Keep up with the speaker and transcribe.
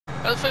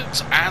Hello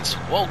folks, and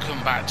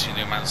welcome back to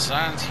No Man's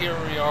Land. Here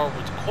we are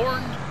with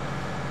corn.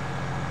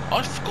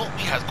 I forgot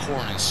we had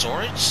corn in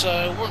storage,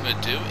 so what I'm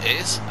going to do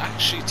is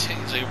actually take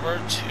it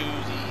over to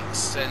the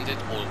extended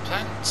oil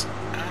plant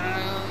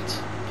and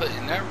put it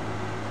in there.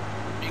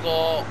 We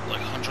got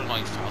like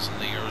 109,000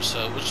 litres,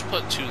 so we'll just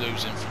put 2 of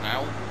those in for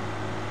now.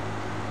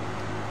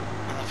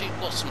 And I think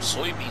we've got some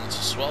soybeans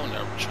as well in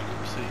there, which I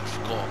completely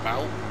forgot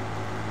about.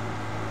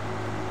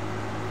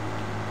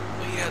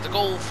 Yeah, the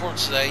goal for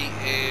today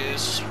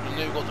is we've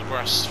now got the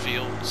grass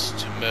fields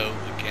to mow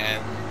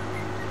again,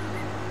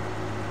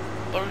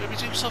 but we're going to be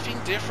doing something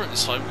different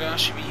this time. We're going to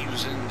actually be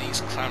using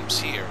these clamps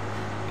here.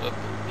 We'll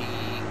be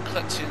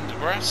collecting the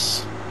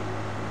grass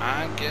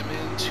and get them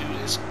into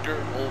this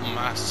good old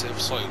massive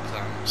soil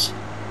clamps.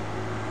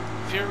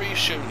 Theory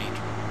should need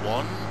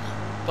 1,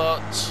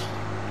 but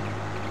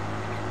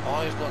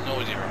I've got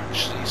no idea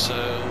actually,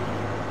 so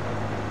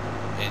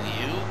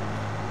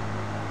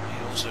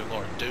also got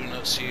our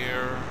donuts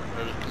here,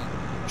 they're looking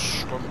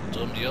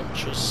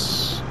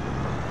scrumptious.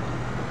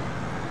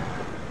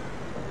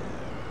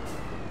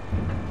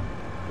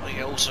 Oh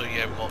yeah, also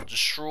yeah, we've got the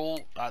straw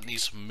that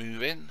needs to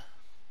move in.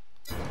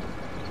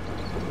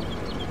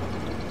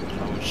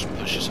 I'll just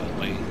push this out of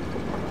the way.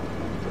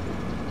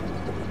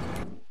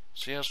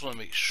 So yeah, I just want to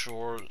make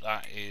sure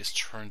that is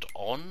turned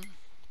on.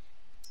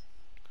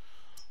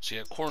 So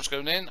yeah, corn's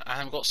going in,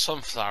 and we've got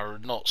sunflower,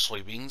 not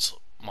soybeans.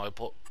 My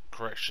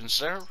corrections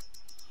there.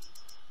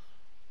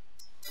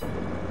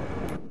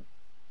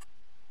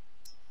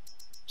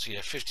 So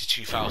yeah,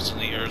 52,000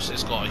 litres,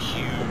 it's got a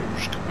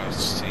huge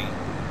capacity.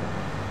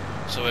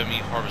 So when we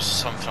harvest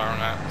sunflower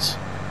and that,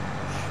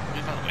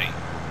 move out of the way,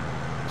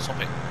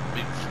 stop it,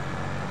 move,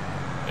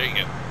 there you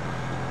go.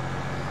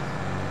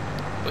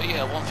 But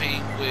yeah, one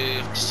thing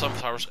with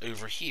sunflowers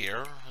over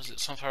here, is it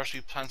sunflowers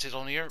we planted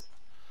on here?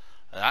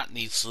 That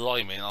needs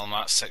liming on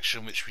that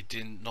section, which we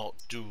did not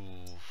do.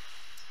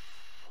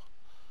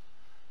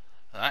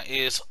 That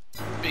is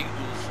a big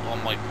oof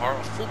on my part.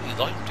 I thought we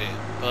limed it,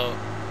 but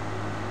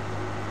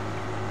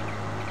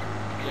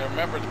yeah, I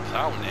remember the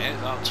plowing it,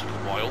 that took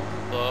a while,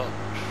 but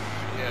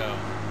yeah,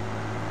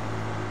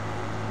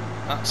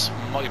 that's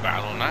my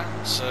bad on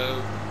that.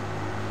 So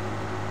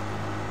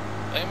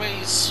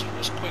anyways,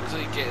 let's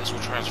quickly get this all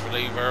transferred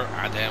over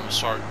and then we'll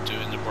start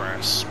doing the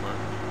grass work.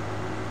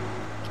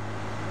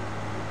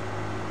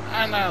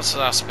 And that's the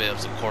last bit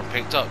of the corn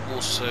picked up. We've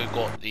also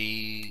got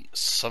the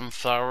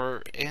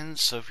sunflower in,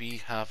 so if we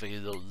have a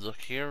little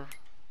look here.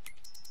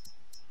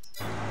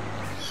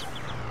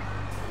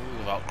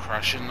 Without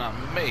crashing, that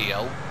may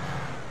help.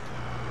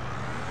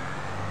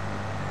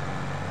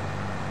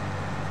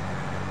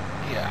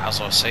 Yeah,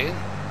 as I was saying,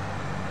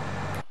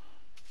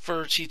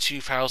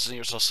 32,000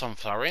 litres of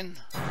sunflower in,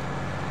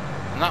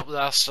 and that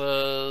lasts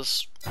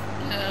us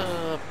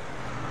a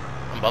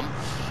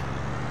month,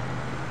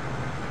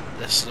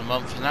 less than a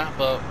month in that,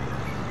 but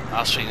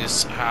actually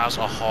this has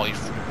a high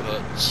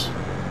throughput.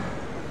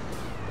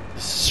 This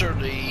is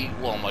certainly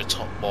one of my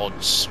top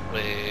mods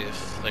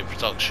with like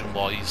production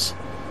wise.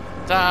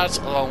 That,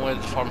 along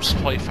with the farm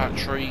supply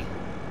factory.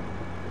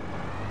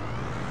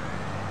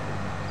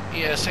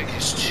 Yeah, it's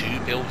technically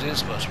 2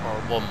 buildings, but it's part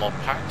of 1 mod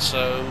pack,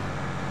 so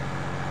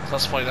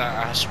let's find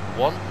that as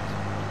 1.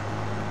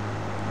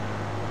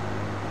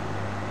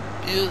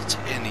 But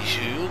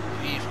anywho,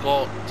 we've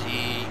got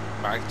the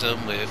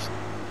Magnum with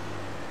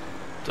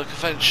the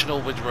conventional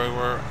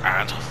windrower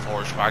and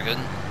Forage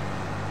Wagon.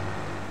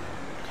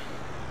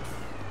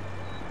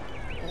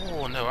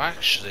 Oh no,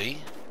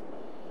 actually,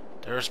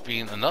 there's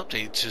been an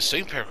update to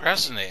Stone Picker,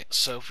 hasn't it?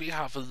 So if we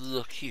have a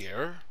look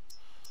here,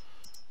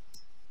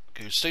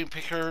 go Stone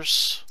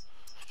Pickers,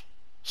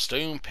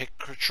 Stone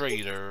Picker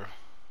Trader.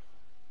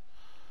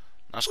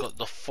 That's got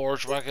the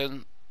Forage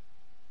Wagon,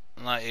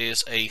 and that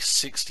is a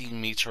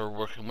 16-meter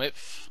working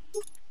width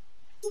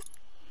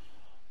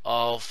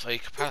of a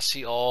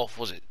capacity of,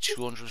 was it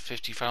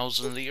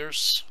 250,000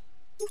 litres?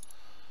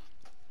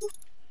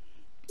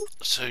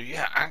 So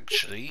yeah,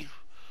 actually,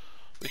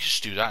 we could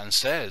just do that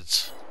instead.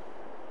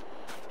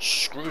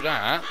 Screw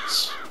that.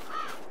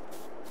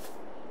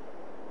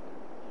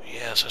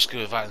 Yes, let's go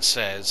with that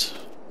instead. So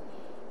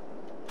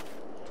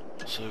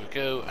we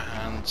go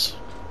and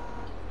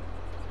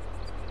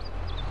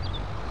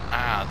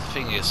the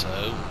thing is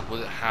though,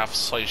 will it have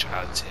silage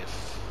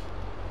additive?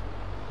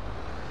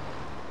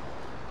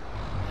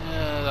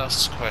 Yeah,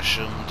 that's the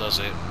question, does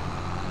it?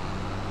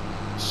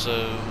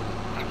 So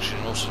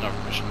actually also another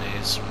question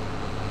is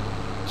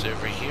it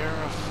over here?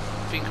 I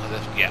think I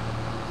left, yeah,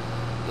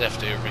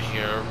 left it over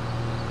here.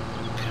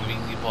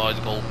 Conveniently by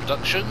the gold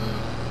production.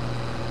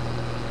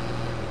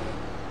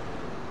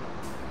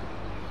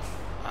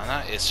 And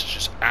that is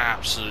just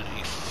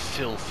absolutely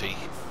filthy.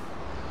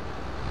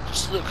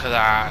 Just look at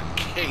that,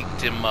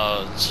 caked in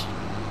mud. It's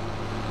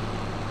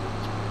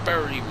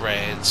very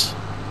red.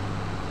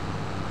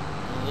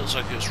 It looks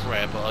like it's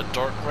red, but a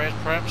dark red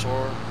perhaps,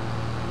 or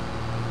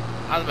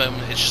at the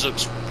moment it just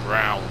looks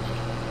brown.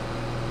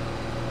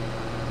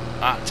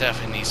 That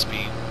definitely needs to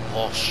be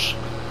washed.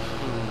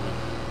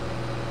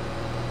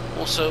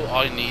 Also,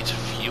 I need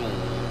fuel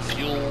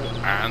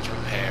and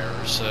repair,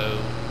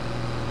 so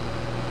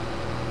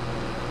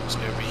let's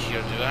go over here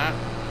and do that.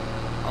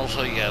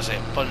 Also, yeah, there's a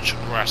bunch of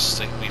grass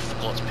that we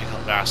forgot to pick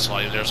up last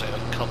time. There's like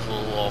a couple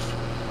of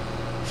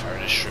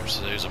furnace strips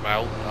of those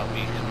about that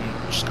we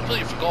just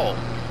completely forgot.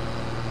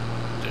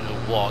 Don't know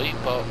why,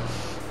 but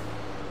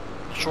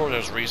I'm sure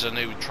there's a reason.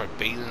 I know we tried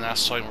bailing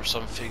last time or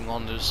something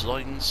on those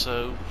lines,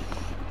 so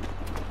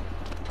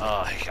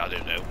I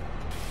don't know.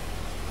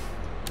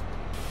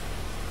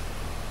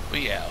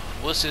 But yeah,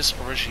 was this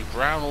originally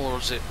brown or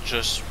was it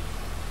just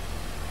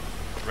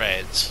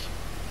red?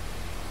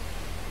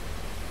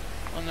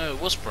 Oh no,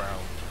 it was brown.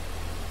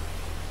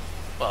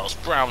 Well, it's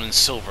brown and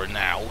silver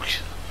now.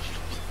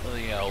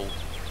 You know,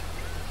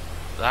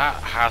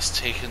 that has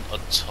taken a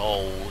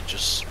toll.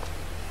 Just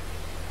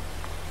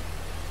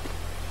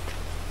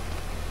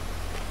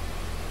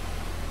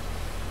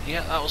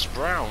yeah, that was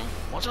brown.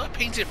 Why did I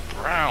paint it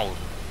brown?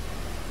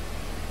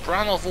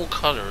 Brown of all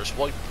colours,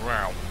 white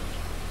brown.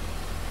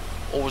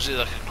 Or was it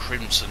like a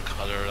crimson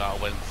colour that I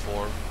went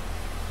for?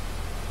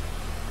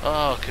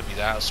 Oh, it could be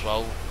that as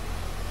well.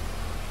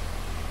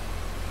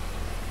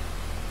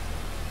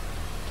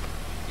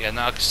 Yeah,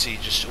 now I can see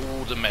just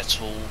all the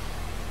metal.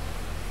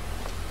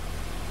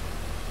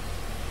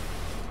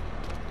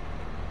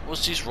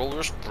 Was these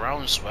rollers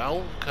brown as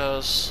well?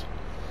 Because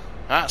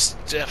that's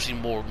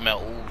definitely more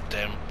metal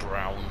than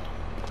brown.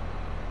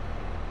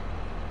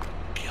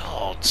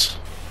 God.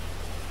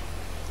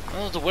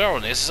 Oh, the wear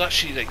on this is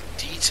actually like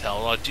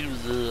detailed. I do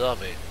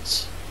love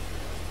it.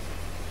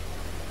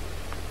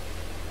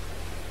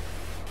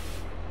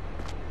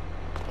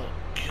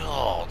 But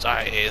God,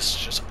 that is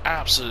just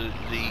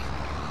absolutely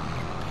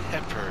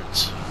peppered.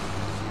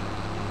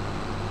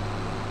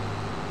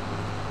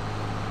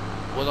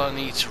 Would I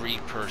need to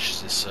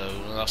repurchase this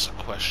though? That's a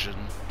question.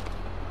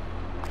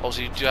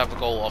 Obviously, you do have a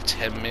goal of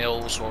 10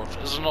 mils, or if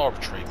it's an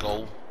arbitrary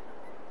goal.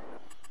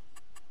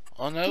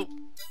 Oh no.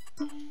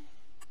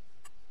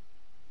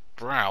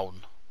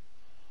 Brown.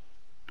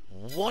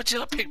 Why did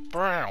I pick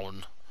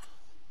brown?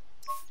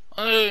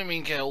 I don't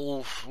mean get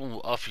all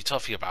uffy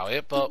tuffy about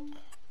it, but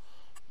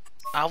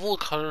out of all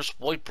colours,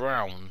 why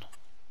brown?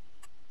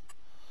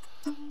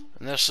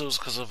 Unless it was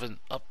because of an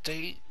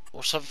update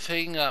or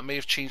something that may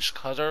have changed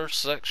colour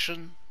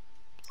selection.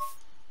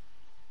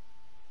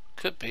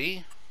 Could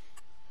be.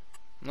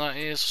 That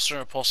is a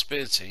certain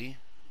possibility.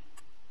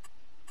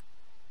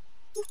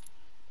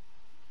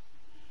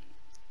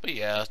 But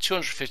yeah,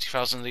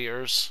 250,000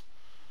 litres.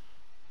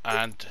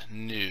 And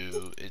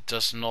no, it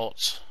does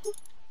not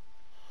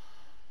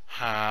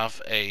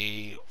have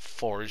a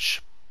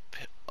forage,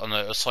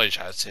 a silage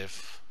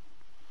additive.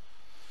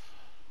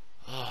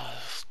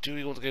 Do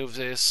we want to go with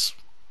this?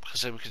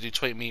 Because then we could do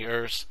 20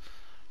 meters,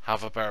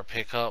 have a better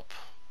pickup.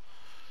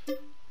 You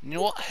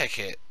know what? Heck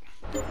it.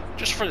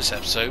 Just for this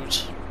episode,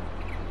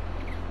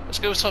 let's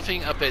go with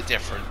something a bit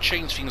different,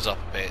 change things up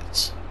a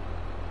bit.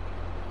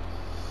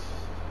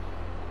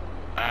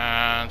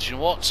 And you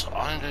know what?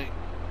 I'm going to...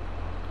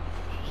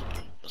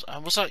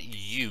 Was that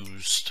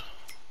used?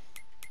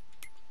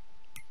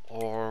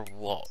 Or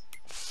what?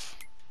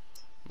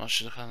 I'm not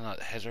sure looking at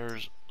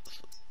headers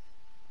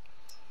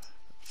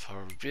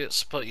for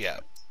bits, but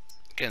yeah.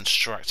 Getting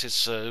distracted,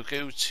 so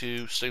go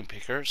to stone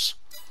pickers.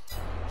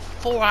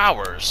 4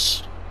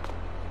 hours!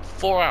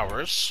 4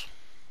 hours?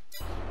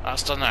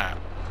 That's done that.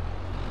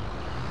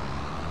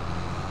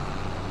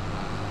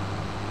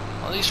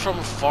 At least from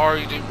afar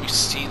you don't really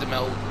see the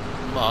metal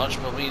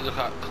much, but when you look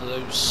at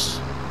close...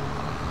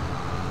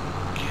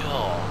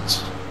 God.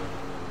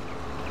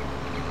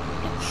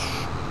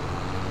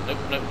 Nope,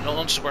 nope, not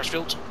onto the grass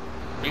field.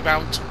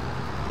 Rebound.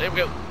 There we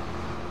go.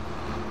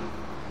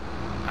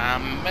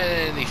 And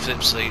many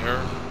flips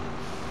later.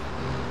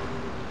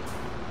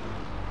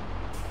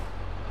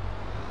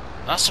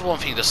 That's the one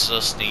thing this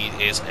does need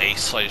is a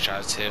silage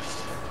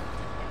additive.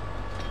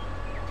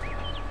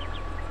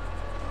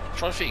 I'm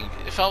trying to think,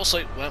 if I was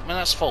like, when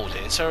that's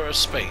folded, is there a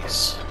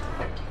space?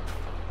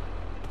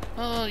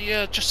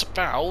 Yeah, just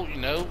about, you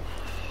know.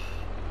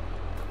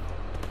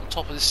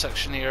 Top of this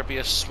section here be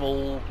a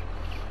small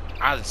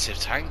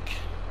additive tank.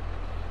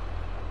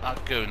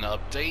 I'd go in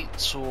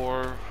updates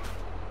or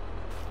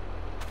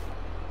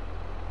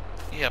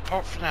yeah,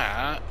 apart from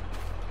that,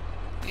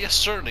 yes,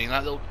 certainly in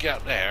that little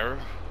gap there,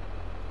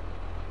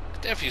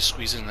 could definitely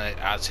squeeze in the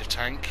additive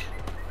tank.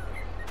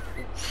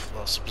 Oof,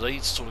 that's the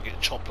blades sort of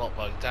get chopped up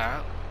like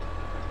that.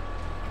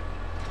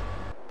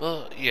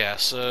 But yeah,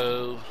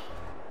 so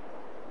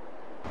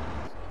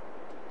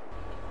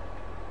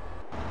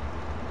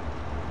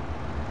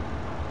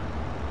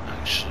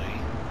actually,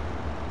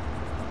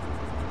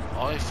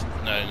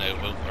 no,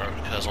 it won't work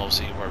because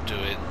obviously we're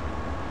doing.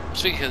 I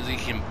was thinking of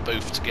linking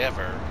both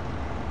together.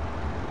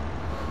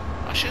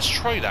 I should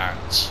try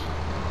that.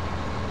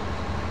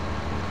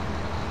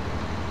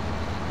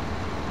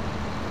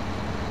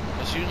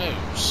 Because who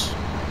knows?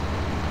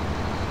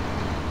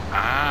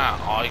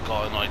 Ah, I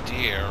got an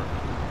idea.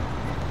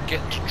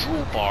 Get the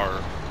draw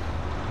bar.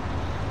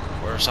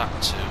 Where's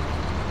that to?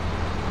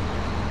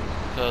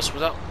 Because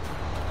without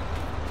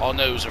Oh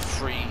no, it's a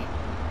free...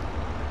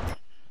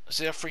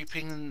 Is it a free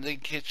ping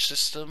linkage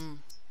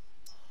system?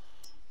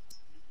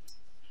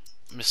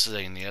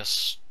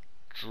 Miscellaneous.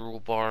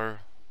 Drawbar.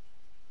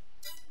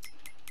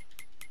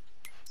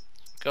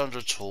 Go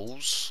under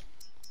tools.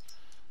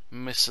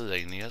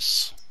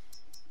 Miscellaneous.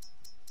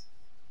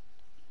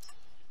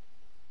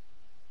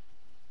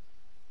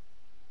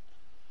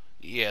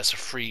 Yeah, it's a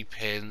free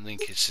pin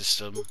linkage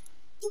system.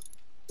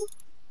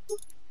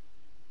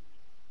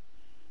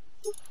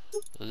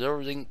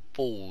 Lower link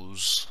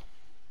balls.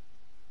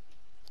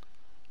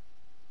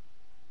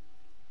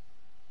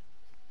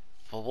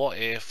 But what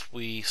if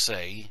we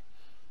say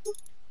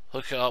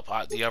hook it up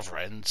at the other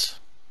end?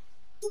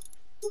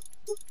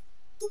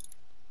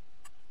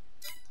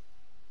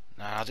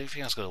 Nah, I don't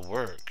think that's gonna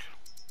work.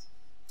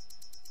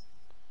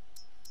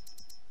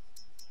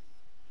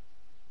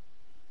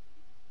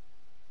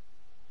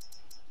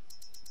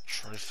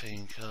 Try to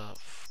think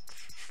of...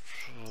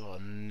 Oh,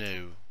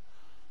 no.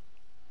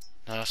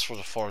 No, that's for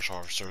the forage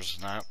harvesters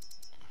now.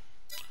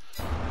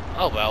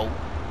 Oh well.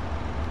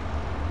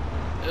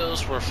 It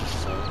was worth a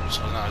thought,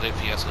 so no, I don't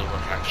think that's gonna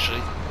work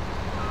actually.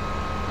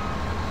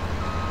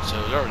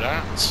 So there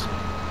that.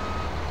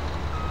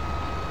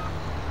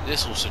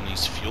 This also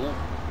needs fuel.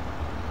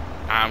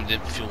 And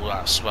didn't fuel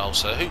that as well,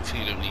 so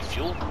hopefully you don't need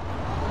fuel.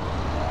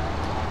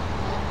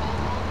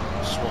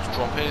 Swath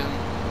drop in.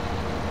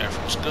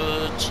 Everything's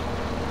good.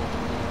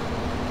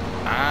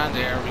 And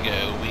there we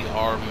go, we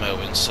are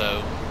mowing.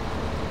 So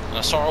I'm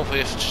going to start off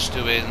with just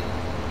doing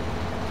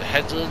the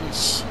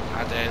headlands,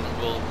 and then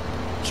we'll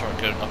start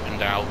going up and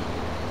down.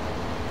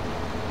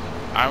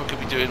 And we're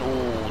going to be doing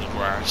all the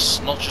grass,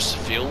 not just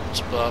the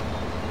fields, but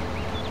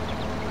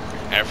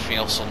everything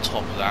else on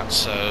top of that.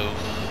 So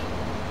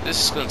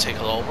this is going to take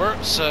a lot of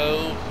work.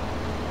 So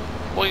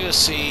what you're going to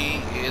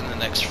see in the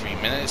next 3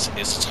 minutes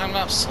is a time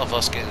lapse of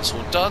us getting this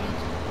all done.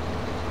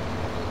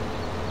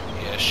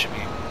 Yeah, it should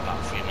be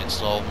about 3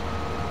 minutes long.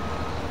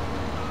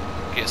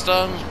 Gets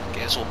done,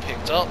 gets all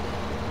picked up,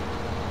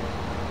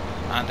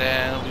 and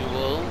then we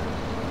will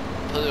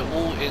put it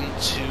all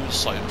into the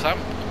side clamp.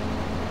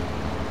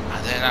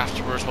 And then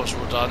afterwards, once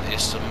we're done,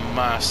 it's the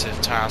massive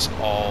task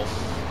of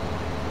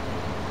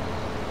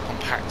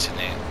compacting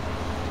it.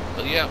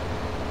 But yeah,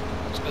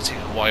 it's going to take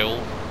a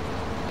while.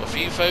 But for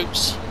you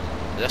folks,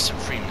 less than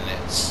 3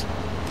 minutes.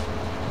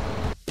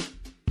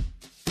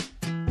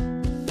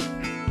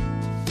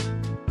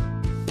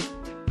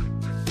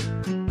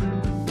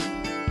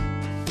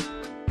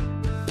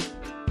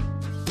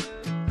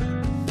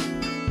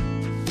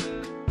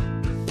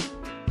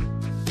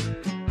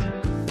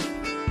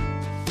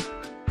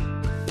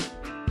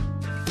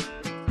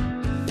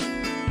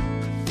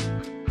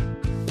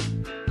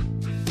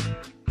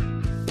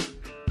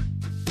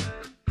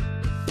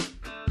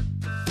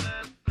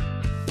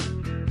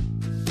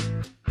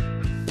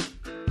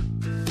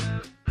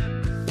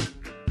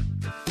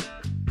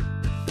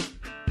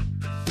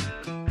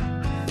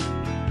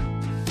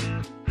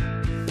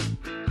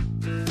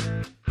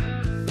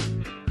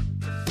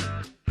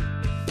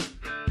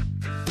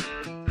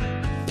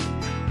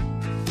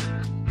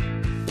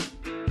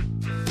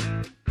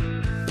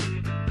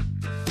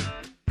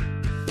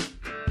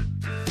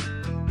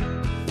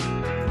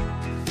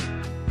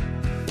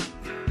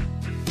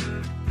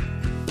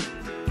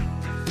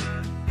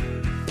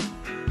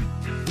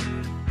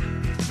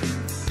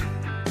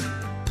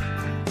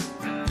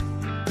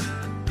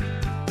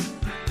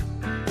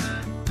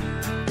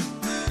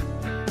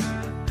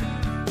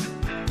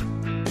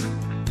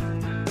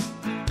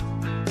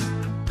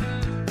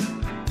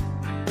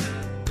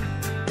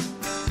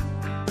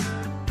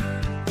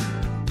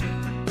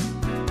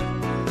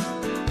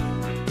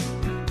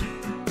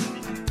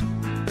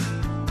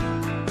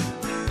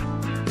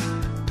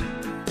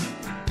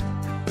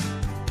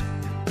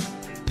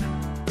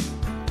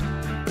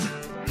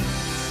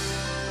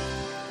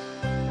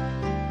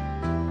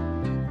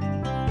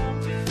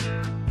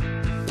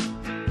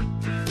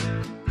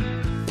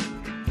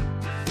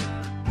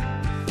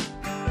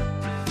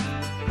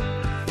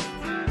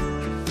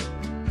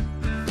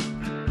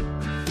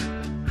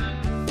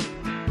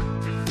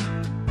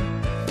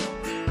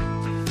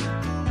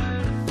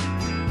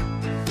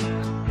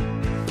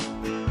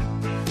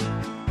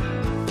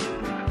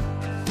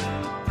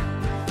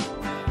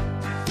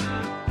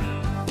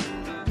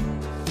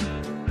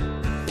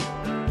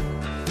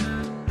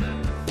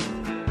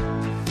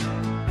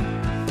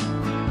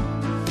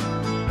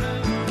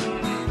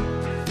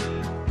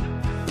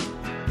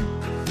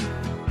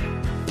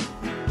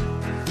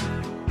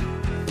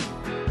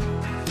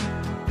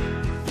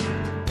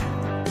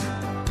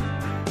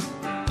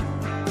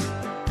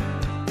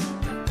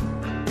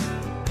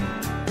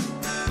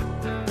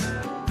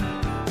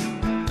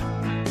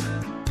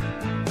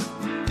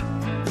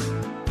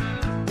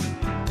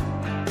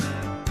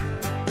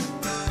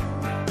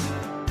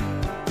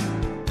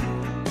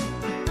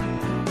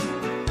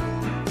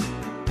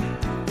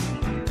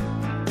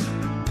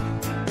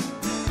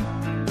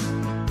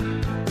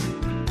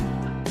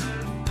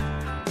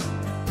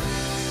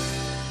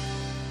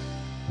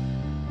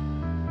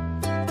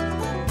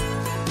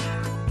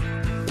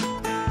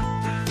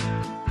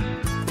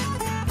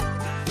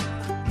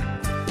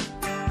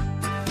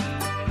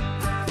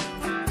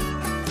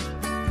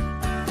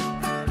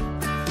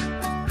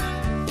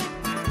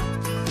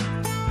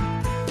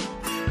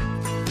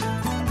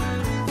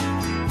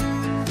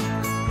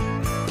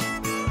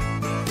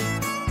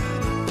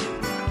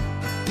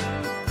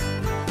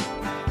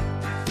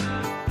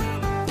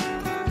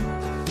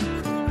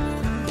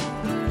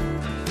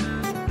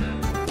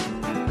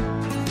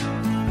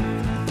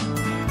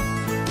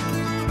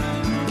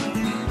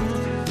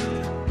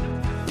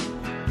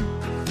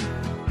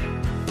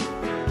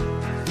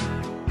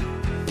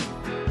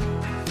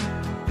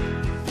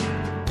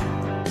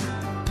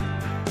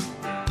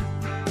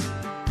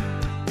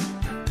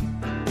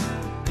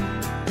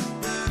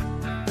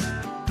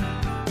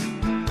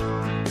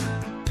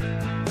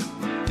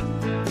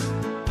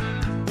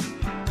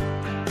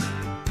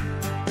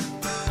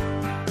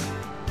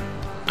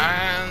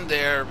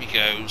 there we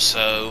go.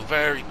 So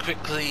very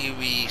quickly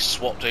we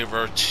swapped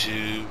over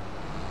to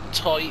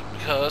tight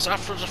because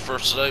after the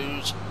first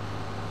load,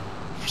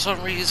 for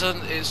some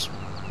reason it's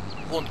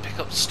wanting to pick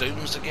up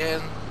stones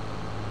again.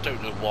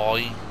 Don't know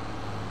why.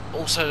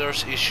 Also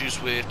there's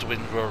issues with the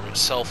windrower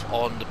itself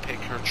on the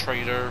picker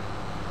trailer.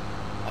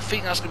 I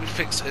think that's going to be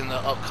fixed in the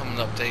upcoming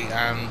update,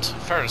 and in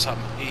fairness that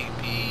may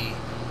be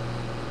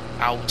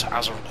out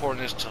as a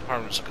recording this.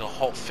 Apparently it's like a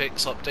hot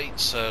fix update,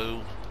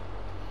 so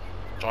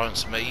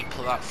Giants may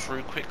put that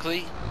through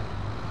quickly.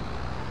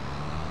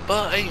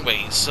 But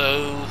anyway,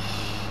 so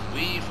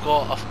we've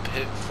got a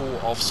pit full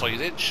of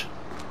silage.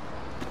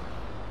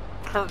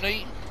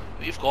 Currently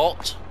we've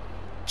got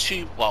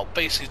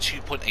basically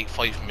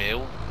 2.85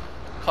 mil.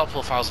 A couple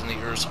of thousand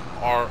litres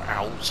are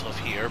out of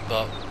here,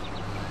 but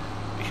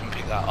we can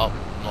pick that up,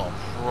 not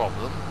a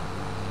problem.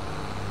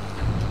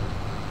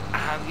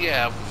 And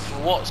yeah,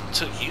 for what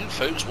took you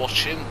folks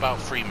watching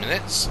about 3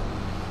 minutes,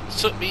 it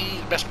took me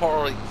the best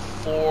part of like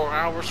 4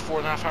 hours,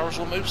 4.5 hours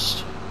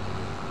almost.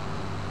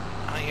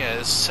 And yeah,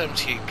 it's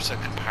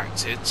 78%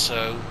 compacted,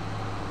 so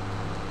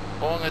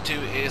what I'm going to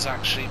do is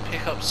actually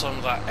pick up some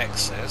of that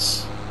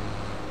excess.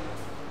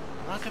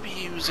 And I'm going to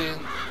be use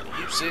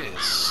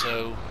this,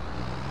 so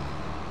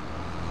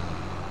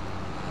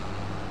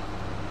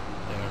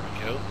there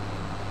we go.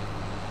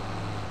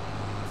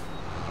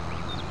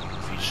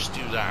 If you just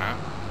do that,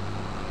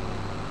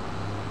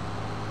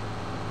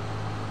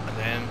 and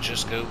then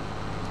just go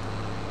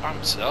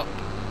bounce it up,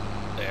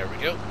 there we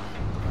go.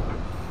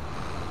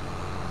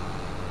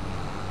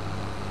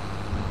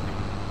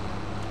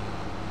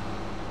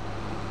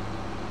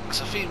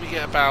 Because I think we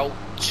get about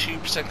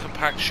 2%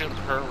 compaction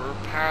per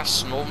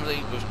pass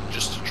normally with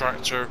just a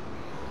tractor.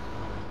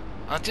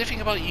 I did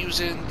think about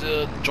using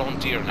the John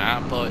Deere and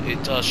that, but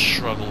it does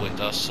struggle, it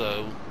does,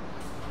 so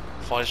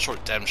if I sort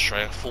of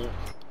demonstrate, I thought,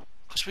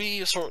 because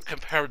we sort of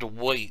compare the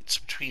weights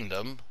between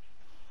them.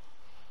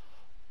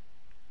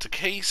 The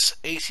Case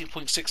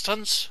 18.6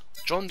 tons,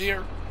 John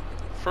Deere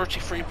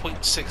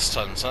 33.6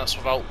 tons, that's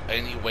without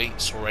any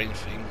weights or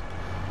anything.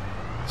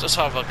 Just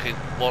have like a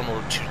 1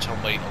 or 2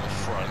 ton weight on the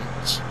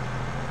front.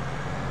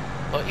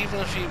 But even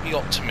if you be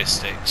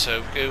optimistic, so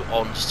if we go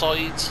on the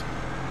sides,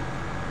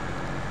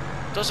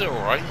 does it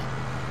alright.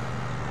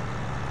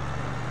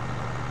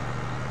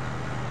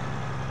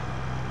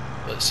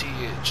 But see,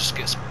 it just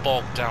gets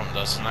bogged down,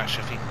 does, and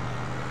actually I think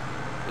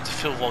with the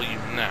fill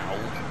volume now,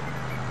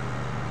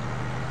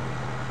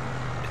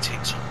 it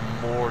takes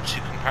more to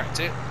compact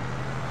it.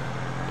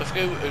 But if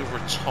we go over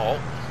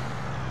top,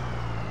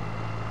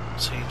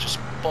 see, it just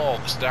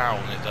bogs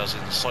down, it does, in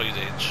the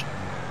silage.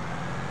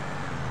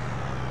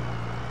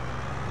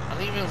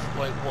 And even if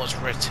like was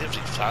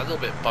relatively flat, a little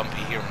bit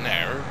bumpy here and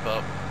there,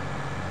 but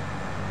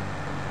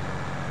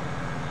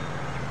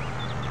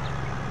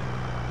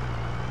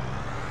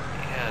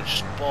yeah, it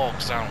just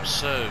bogs down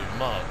so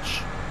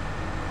much.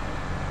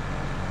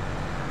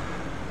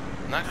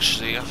 And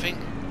actually, I think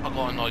I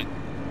got an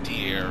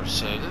idea,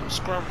 so let's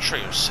grab a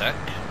trailer sec.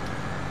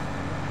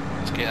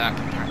 Let's get that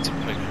compacted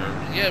quicker.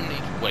 Yeah, we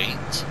need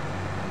weight.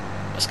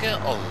 Let's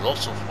get a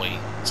lot of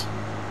weight.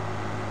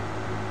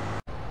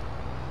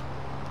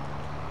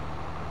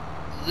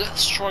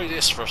 Let's try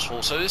this first of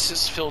all. So this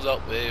is filled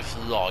up with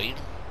lime.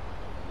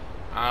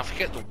 And if we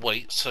get the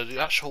weight, so the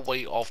actual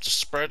weight of the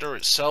spreader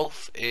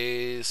itself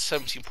is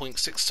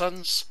 17.6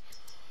 tons.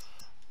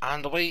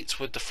 And the weight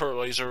with the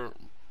fertilizer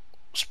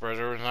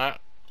spreader and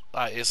that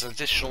is an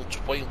additional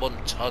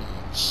 21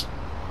 tons.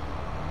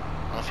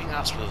 And I think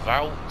that's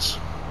without...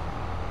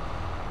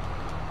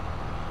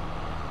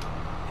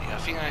 I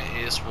think that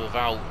is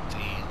without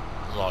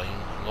the line.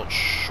 I'm not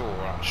sure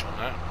actually on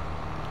that.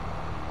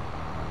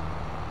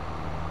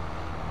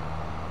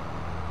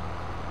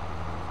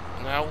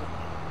 Now,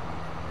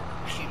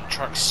 keep the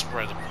tracks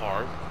spread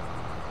apart.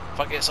 If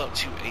I get up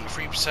to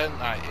 83%,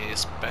 that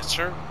is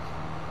better.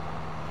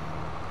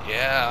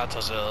 Yeah, that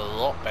does it a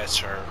lot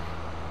better.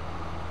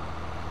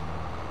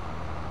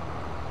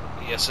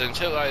 Yeah, so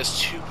until that is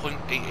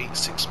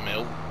 2.886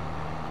 mil.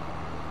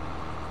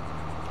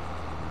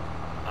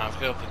 I've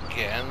got up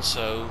again,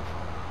 so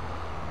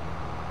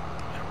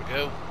there we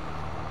go.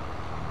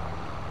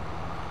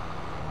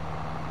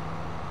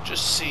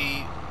 Just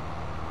see,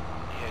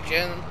 yeah,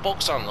 again,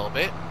 bogs down a little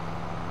bit.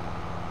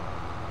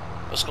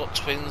 It's got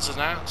twins and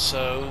that,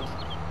 so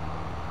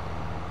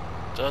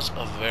does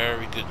a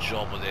very good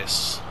job with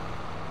this.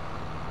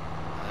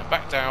 And then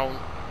back down,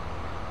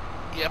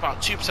 yeah,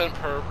 about 2%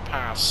 per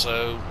pass,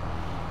 so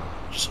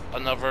just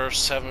another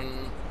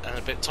 7 and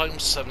a bit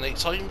times, 7, 8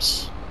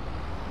 times.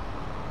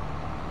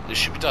 This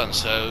should be done,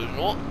 so you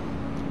know what?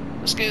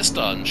 Let's get this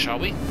done, shall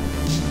we?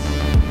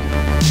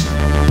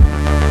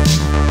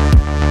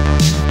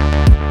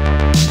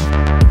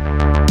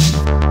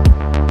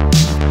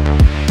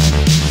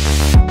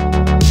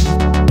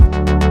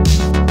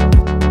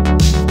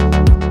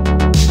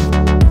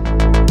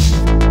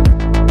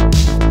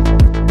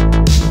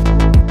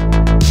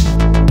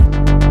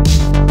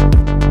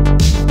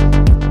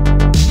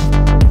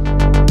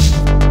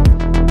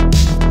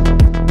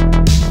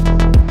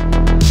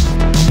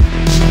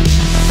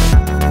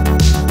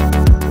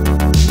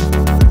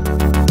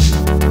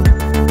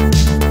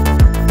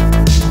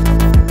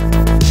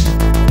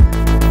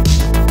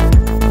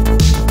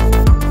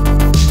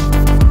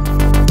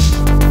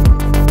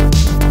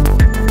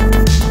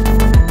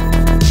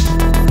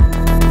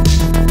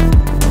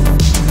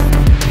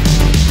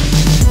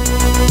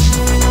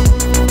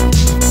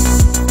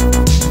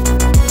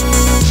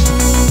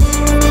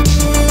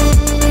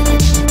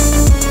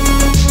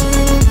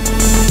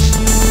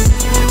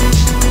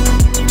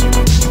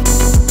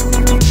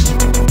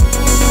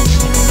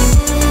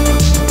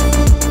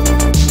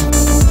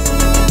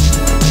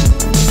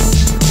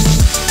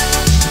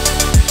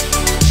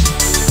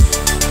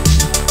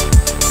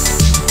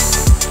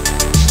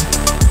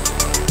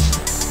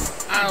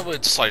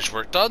 silage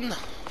work done.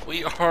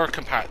 We are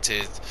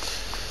compacted.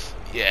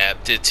 Yeah,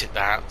 did tip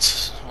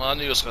that. Well, I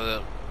knew it was going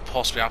to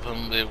possibly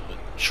happen. It would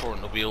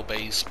shorten the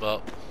wheelbase,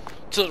 but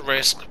to the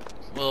risk,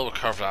 we'll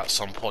recover that at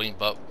some point,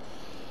 but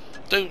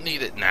don't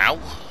need it now.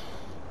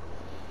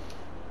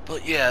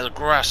 But yeah, the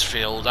grass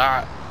field,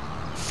 that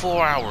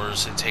 4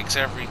 hours it takes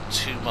every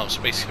 2 months.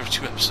 So basically every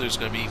 2 episodes is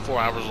going to be 4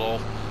 hours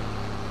off.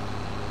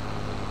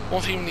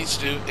 One thing we need to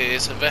do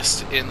is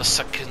invest in the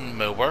second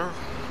mower,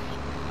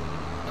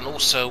 and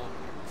also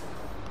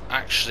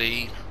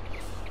actually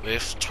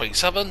with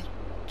 27,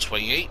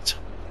 28,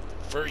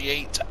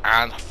 38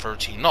 and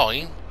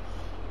 39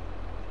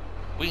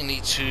 we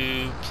need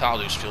to plough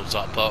those fields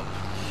up, but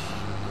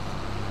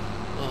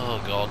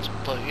oh god.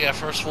 But yeah,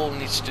 first of all we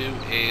need to do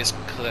is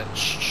collect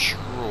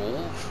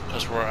straw,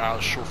 because we're out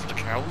of straw for the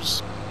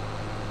cows.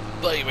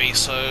 But anyway,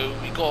 so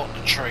we got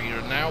the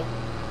trailer now,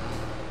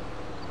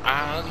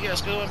 and yeah,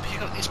 let's go and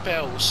pick up these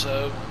bales.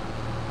 So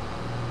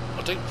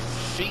I don't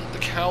think the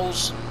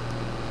cows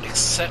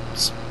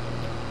accept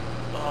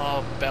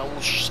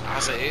bells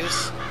as it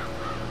is.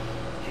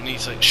 You need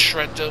to like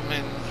shred them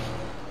and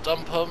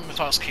dump them. If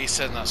that's the case,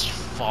 then that's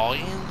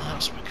fine.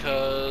 That's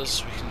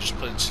because we can just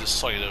put it into the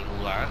silo and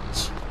all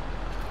that.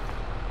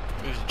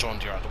 Move the John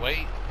Deere out of the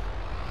way,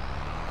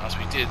 as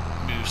we did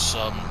move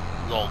some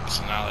logs,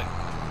 and now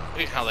like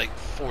we had like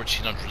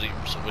 1,400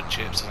 litres of wood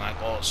chips, and I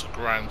got some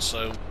grand,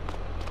 so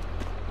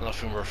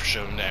nothing worth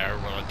showing there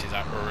when I did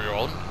that earlier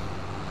on.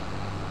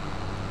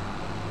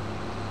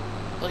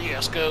 But yeah,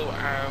 let's go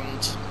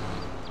and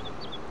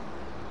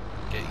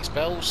get these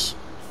bells.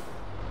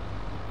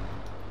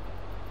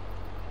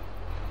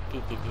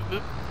 Boop, boop, boop,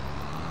 boop.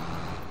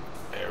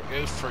 There we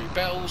go, 3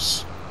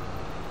 bells.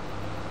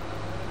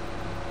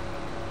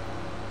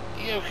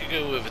 Yeah, we could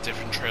go with a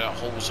different tray that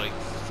holds like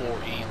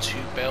 42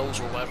 bells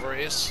or whatever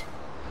it is.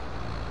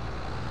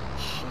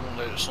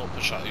 Let's not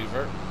push that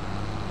over.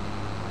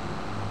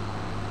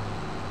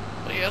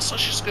 But yeah, so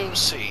let's just go and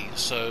see.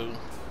 So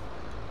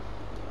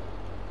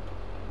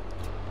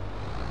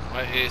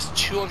that is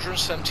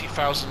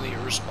 270,000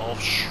 litres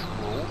of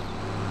straw.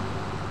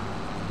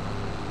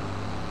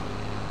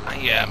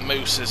 And yeah,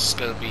 most of this is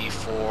going to be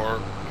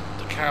for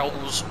the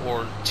cows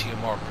or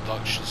TMR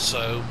production.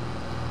 So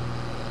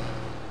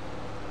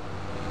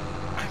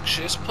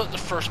actually, let's put the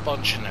first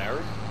bunch in there.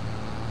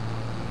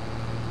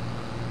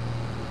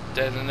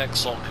 Then the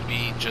next lot could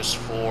be just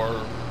for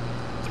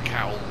the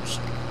cows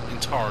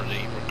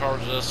entirely,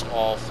 regardless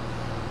of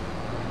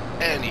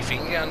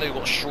anything. Yeah, and they've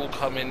got straw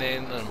coming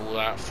in and all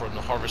that from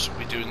the harvest we'll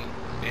be doing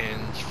in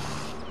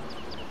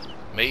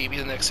maybe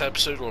the next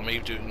episode, or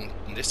maybe doing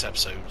in this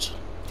episode.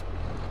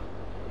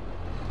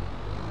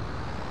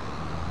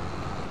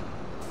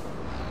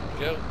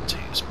 There we go,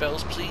 take the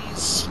spells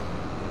please.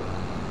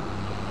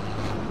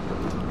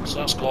 So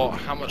that's got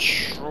how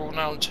much straw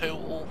now in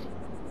total?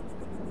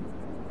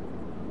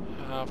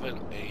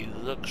 Having a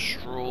look,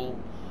 straw,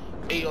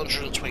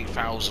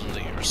 820,000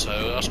 litres,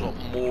 so that's got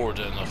more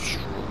than enough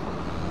straw.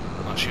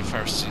 Actually,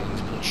 first thing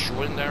to put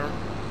straw in there.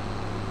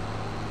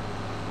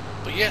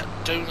 But yeah,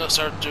 donuts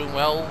are doing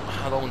well.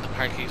 Along with the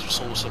pancakes, we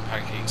saw some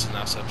pancakes in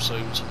last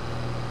episode.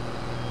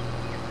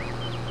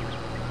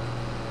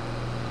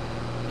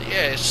 But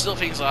yeah, it's still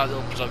things like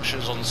little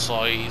productions on the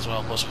side as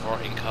well, plus with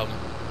our income.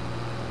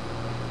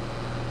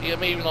 Yeah,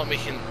 maybe not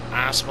making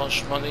as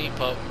much money,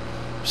 but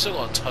we've still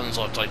got tons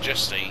of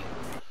digestate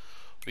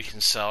we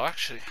can sell.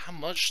 Actually, how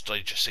much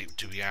digestate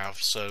do we have?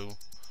 So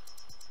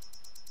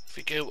if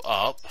we go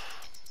up,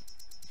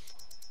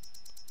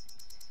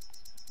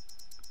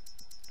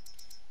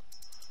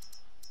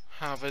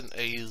 having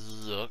a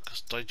look,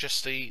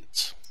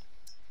 digestate,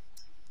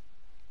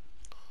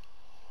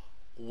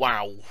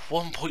 wow,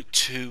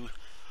 1.2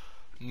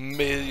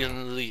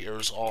 million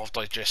litres of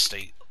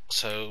digestate.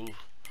 So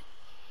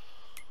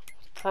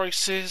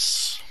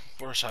prices,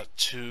 where's that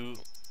to?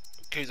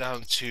 Go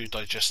down to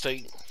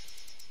digestate.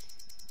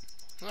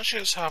 Let's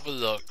just have a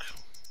look.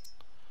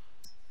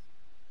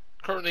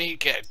 Currently you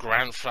get a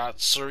grand flat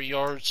 30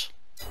 yards,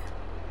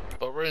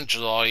 but we're in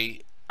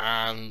July,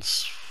 and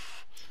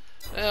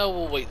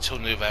we'll wait till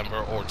November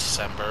or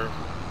December.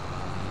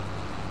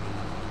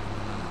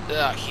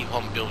 Yeah, keep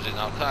on building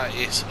up. That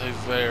is a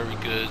very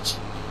good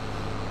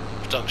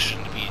production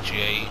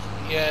BGA.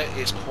 Yeah,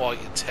 it's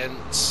quite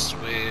intense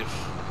with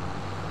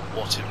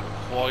what it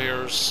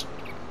requires.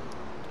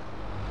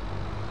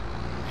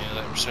 Yeah,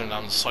 that we're slowing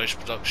down the silage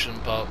production,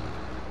 but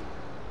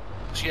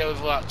so yeah,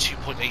 we've got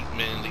 2.8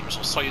 million litres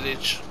of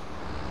silage.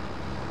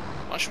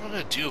 Actually, what am I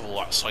going to do with all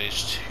that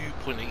silage?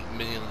 2.8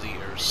 million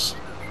litres.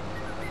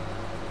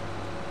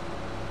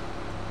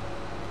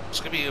 It's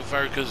going to be a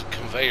very good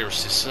conveyor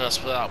system, let's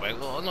put it that way. I've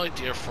got an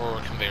idea for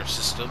a conveyor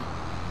system.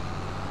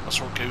 That's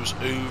where it goes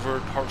over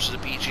parts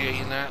of the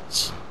BGA and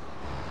that,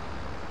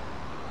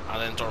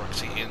 and then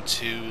directly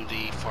into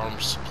the farm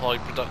supply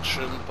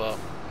production, but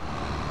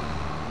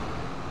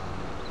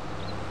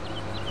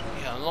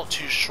yeah, I'm not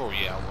too sure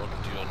yet what I'm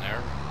going to do on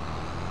there.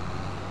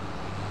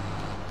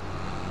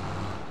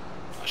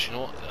 Actually,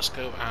 you know what, let's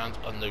go and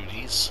unload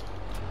these,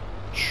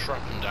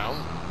 strap them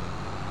down.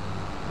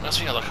 That's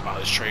the thing I like about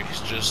this trade,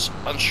 is just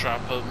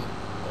unstrap them,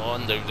 or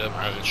unload them,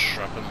 and then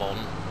strap them on.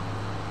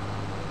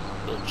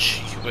 Little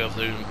cheeky way of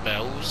loading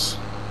bells.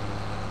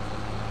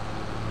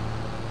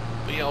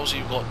 But yeah, obviously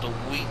you've got the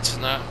wheat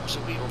and that. Was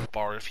it wheat or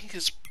barley? I think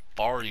it's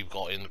barley you've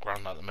got in the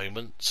ground at the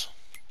moment.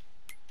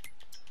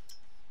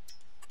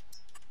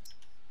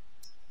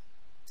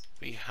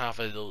 We have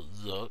a little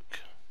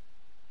look.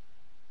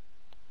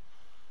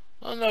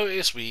 Oh no, it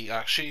is wheat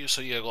actually.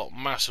 So yeah, got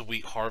massive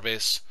wheat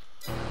harvest.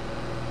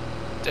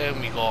 Then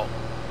we got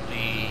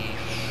the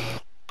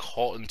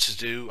cotton to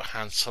do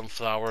and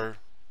sunflower.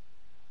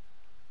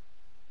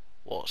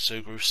 What's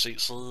the groove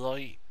seats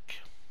like?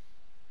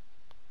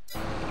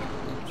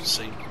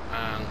 See,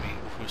 and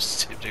we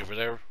tipped over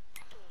there.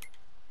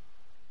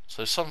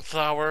 So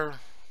sunflower,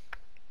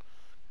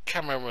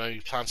 can't remember when we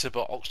planted,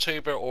 but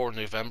October or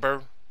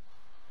November.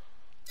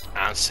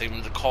 And same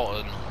with the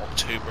cotton,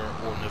 October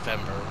or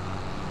November.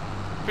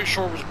 Pretty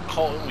sure with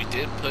cotton we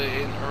did put it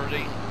in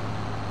early,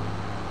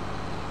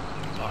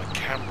 but I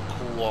can't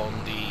recall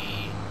on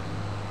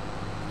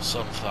the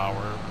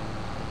sunflower.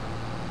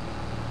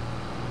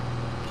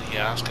 But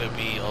yeah, that's going to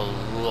be a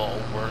lot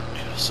of work.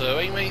 So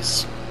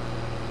anyways,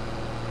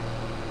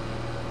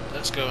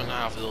 let's go and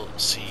have a little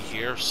see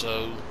here.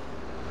 So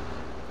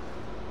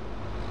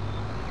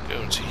go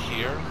into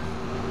here.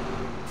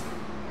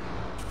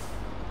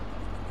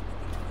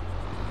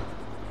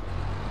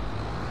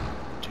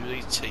 Do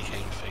they take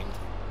anything?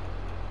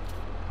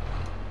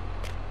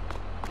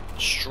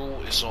 Straw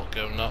is not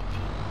going up.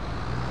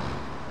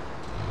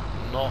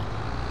 Not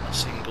a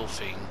single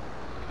thing.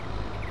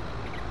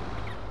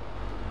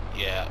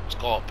 Yeah, it's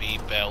got to be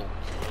belt.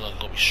 It's got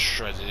to be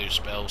shredded those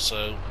bells,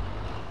 so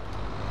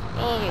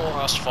oh, you know what,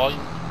 that's fine.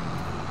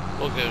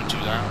 We'll go and do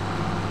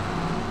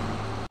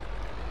that.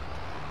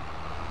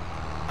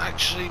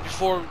 Actually,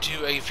 before we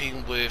do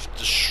anything with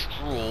the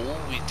straw,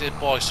 we did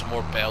buy some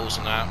more bells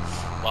and that.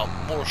 Well,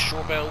 more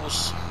straw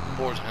bells,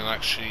 more than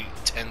actually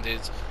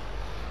intended.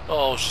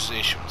 Oh, it's just the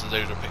issue with the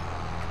load of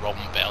wrong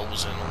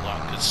bells and all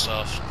that good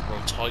stuff,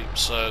 wrong type.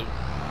 So,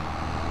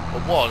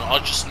 but one, I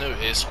just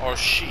noticed our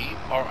sheep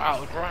are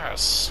out of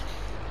grass.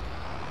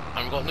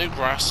 And we've got no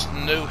grass,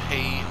 no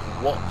hay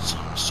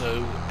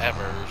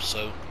whatsoever.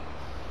 So,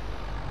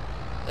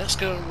 let's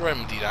go and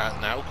remedy that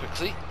now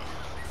quickly.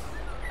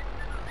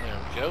 There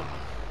we go.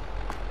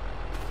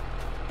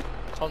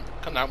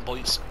 Come down,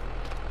 boys.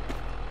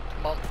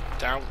 Come on,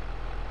 down.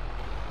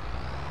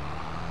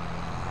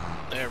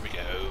 There we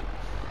go.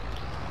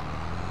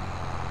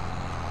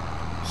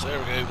 So there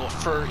we go, we've got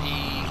 30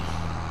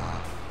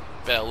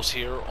 bells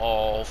here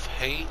of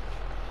hay.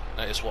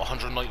 That is what,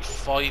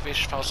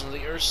 195-ish thousand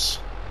litres?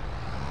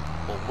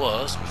 Or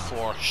was,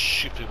 before I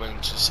stupidly went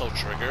into the cell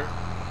trigger.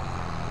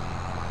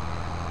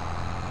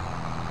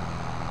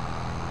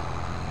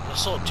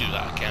 Let's not do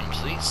that again,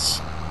 please.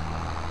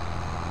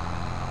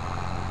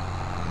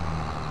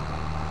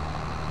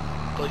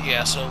 But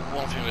yeah, so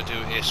one thing we do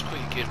is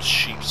quickly give the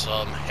sheep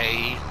some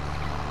hay.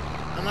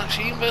 And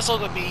actually, even though it's not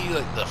going to be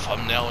like the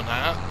thumbnail and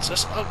that, so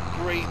let's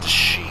upgrade the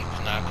sheep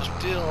now, because we're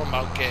dealing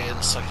about getting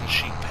the second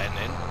sheep pen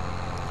in.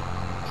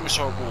 Increase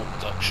our wool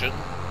production.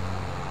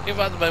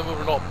 Even at the moment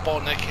we're not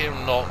bottlenecking,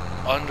 we're not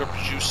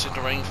underproducing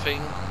or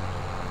anything.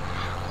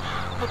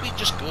 It'll be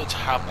just good to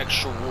have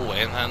extra wool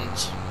in,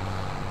 and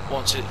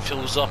once it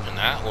fills up in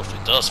that, or if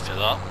it does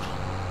fill up,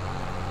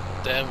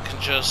 then we can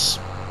just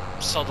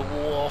sell the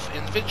wool off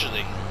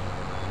individually.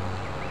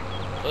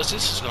 Because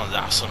this is going to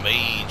last some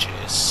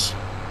ages.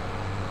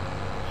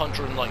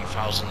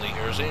 190,000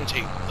 litres, they only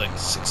take like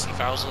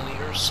 60,000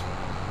 litres.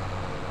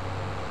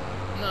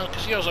 No,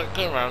 because yeah, I was like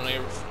going around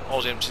there, I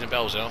was emptying the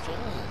bells and I thought,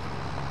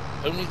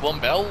 only one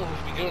bell?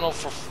 We'll be going on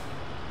for,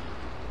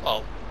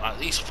 well, at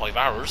least 5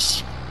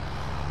 hours.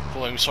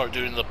 Before when we start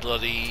doing the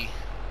bloody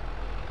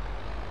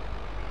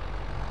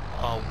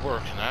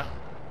work and that.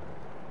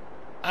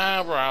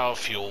 And we're out of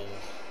fuel.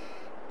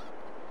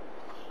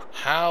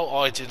 How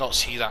I did not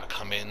see that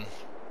come in.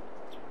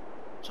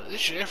 So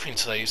literally everything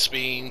today has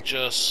been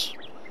just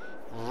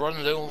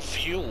run low on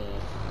fuel.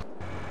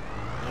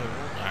 No,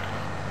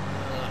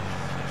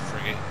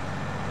 frigate.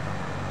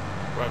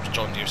 Grab the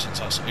John Deere since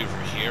that's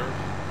over here.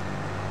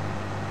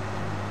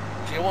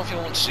 Okay, one thing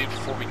I want to do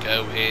before we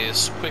go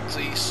is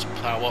quickly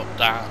plough up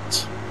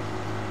that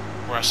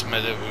grass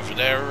meadow over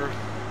there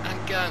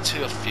and get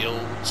into a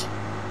field.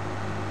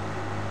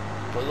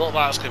 But a lot of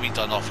that's going to be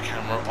done off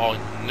camera,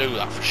 I know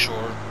that for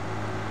sure.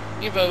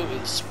 Even though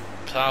it's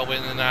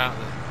ploughing and that,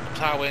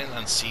 ploughing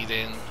and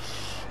seeding.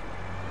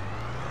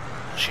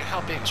 Actually,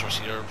 how big is our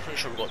seeder? I'm pretty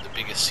sure we've got the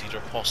biggest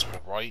seeder possible,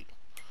 right?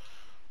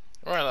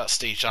 We're at that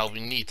stage now, we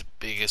need the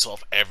biggest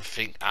of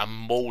everything and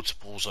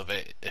multiples of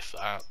it, if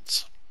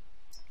that.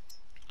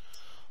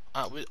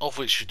 Of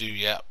which we do,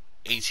 yeah,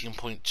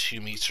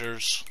 18.2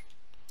 meters.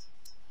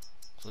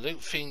 So I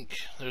don't think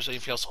there's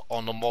anything else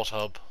on the mod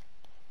hub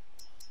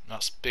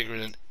that's bigger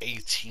than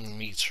 18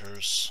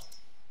 meters.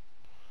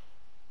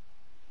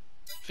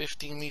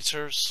 15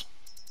 meters.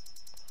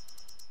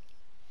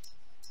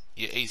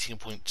 Yeah,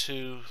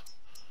 18.2.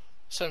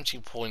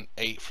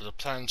 17.8 for the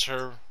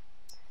planter.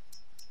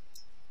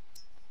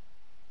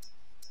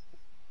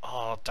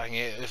 Oh, dang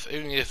it. If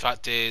only if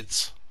that did...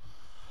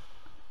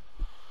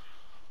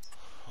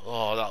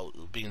 Oh, that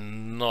would be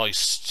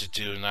nice to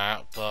do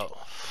that, but...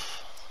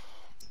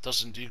 It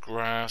doesn't do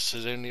grass,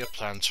 it's only a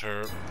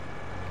planter.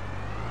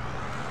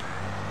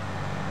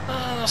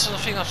 That's the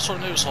thing I've sort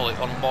of noticed on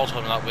the mod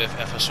on that with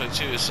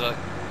FS22 is like...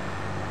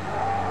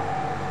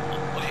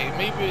 Okay,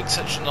 maybe with the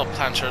exception of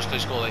planters,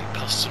 because you've got like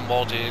custom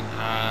modding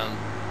and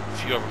a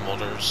few other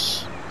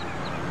modders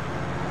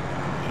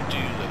who do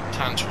like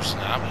planters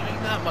and that, but there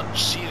ain't that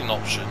much seeding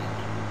option.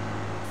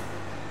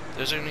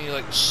 There's only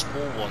like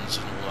small ones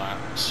and all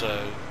that,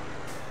 so...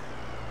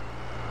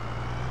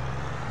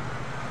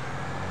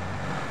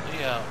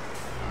 Yeah,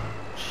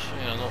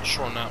 not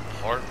sure on that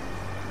part.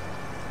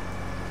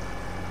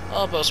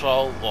 But as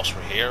well, whilst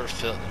we're here,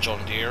 fill up the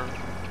John Deere.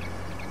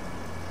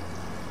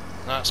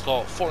 Now it's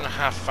got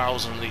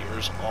 4,500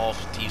 litres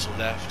of diesel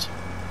left.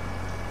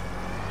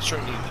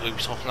 Certainly we'll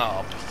be topping that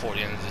up before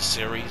the end of this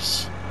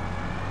series.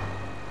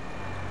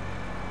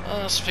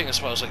 That's the thing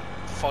as well, is like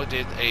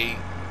finding a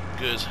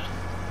good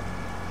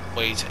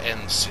way to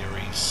end the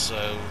series,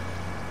 so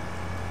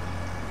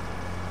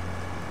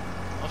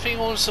I think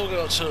I want to still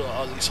go up to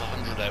at least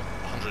 100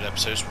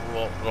 episodes.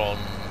 We're on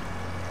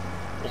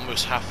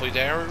almost halfway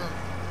there.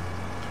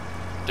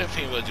 Don't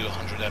think we'll do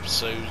 100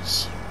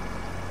 episodes.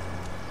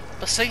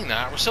 But saying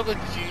that, we're still going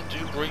to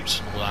do grapes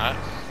and all that.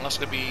 And that's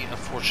going to be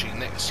unfortunately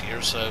next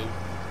year, so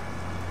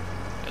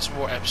there's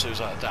more episodes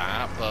like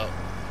that. But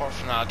apart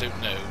from that, I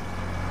don't know.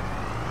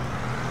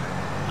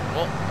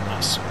 Oh,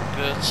 that's all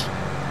good.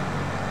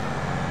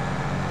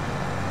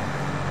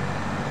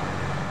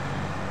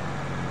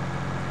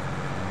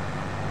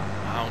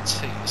 I'll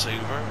take this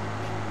over.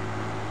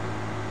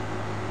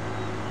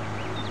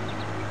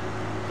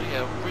 But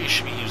yeah, we really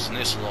should be using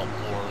this a lot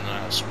more than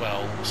that as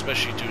well,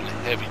 especially doing the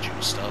heavy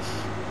duty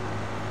stuff.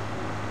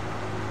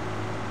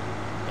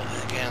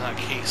 But again, that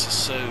case is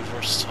so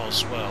versatile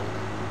as well.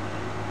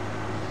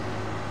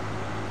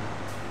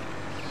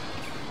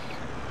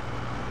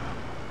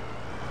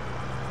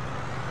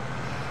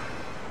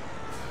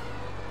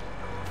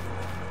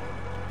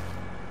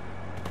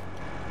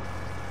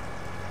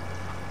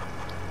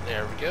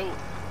 There we go.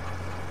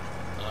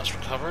 And that's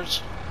recovered.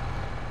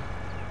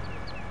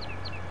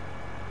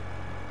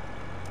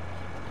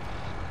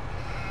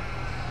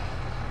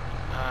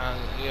 And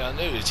yeah, I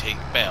know they take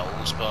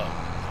bells, but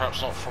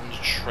perhaps not from the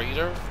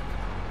trader.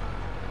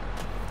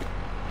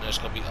 And it's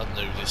going to be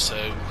unloaded,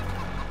 so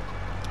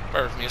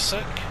bear with me a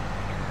sec.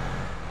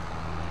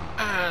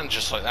 And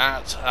just like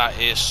that, that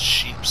is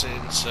sheep's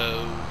in,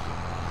 so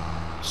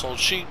sold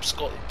sheep's,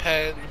 got the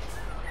pen.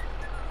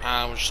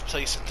 And we'll just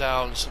place it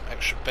down some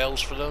extra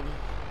bells for them.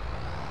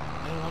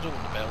 No, I don't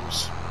want the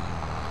bells.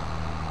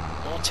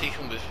 I'll take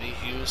them with me,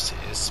 use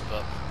this,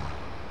 but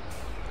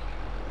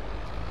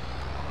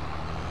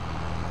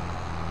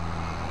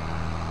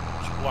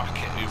just whack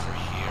it over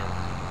here.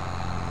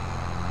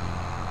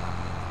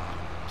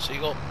 So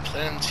you got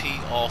plenty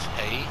of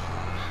hay.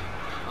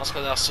 That's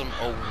going to last them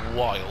a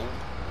while,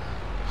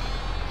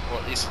 or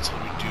at least until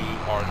we do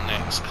our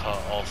next cut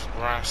of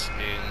grass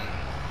in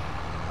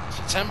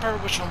September,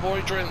 which I'm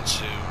already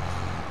into.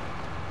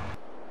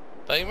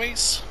 But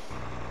anyways,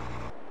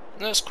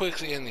 let's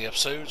quickly end the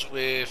episode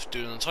with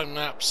doing the time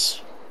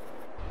lapse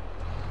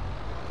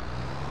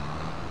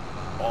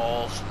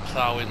of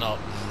ploughing up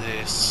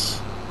this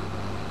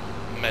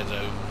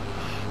meadow.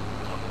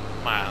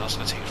 Man, that's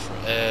going to take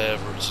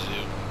forever to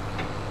do.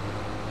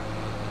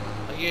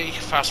 And yeah, you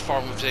can fast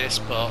farm with this,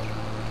 but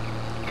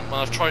when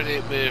I've tried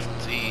it with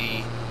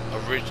the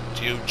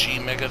original G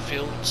Mega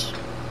fields,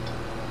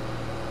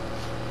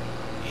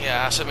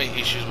 yeah, I have so many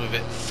issues with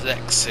it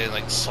flexing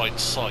like side to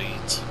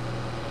side.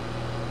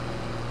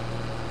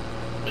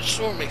 Which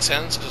sort of makes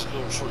sense because you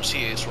can sort of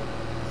see it sort of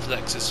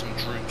flexes some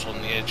droops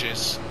on the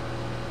edges.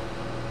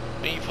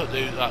 When you put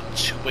that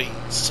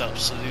 2-weight setup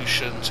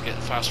solution to get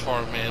fast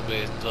farming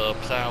with the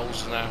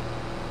ploughs and that,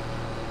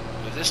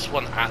 with this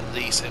one at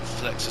least it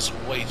flexes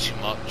way too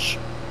much.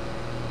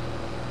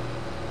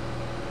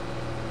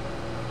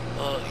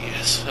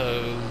 Yeah,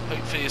 so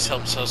hopefully this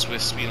helps us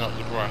with speeding up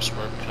the grass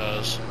work,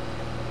 because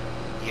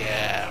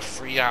yeah,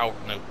 4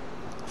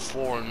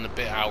 and a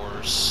bit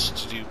hours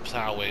to do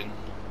ploughing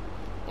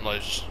on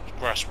those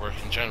grass work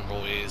in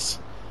general is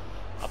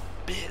a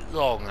bit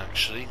long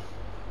actually.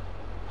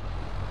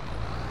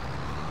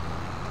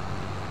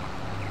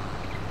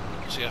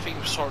 So yeah, I think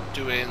we'll start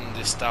doing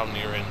this down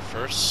near in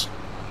first.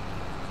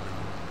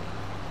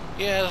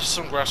 Yeah, there's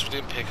some grass we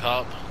didn't pick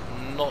up,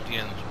 not the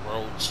end of the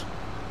world.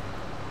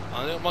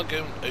 I don't mind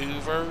going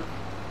over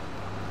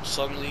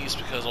some of these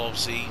because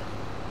obviously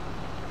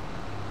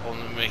I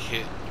want to make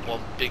it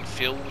one big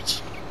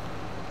field.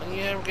 And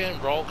yeah, we're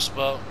getting rocks,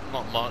 but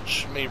not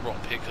much. May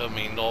rock picker,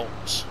 may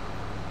not.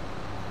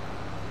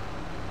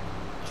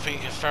 I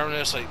think in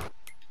fairness, like,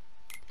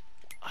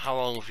 how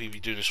long have we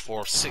been doing this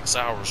for? 6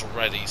 hours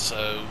already,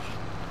 so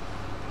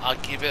I'll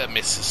give it a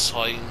miss this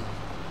time.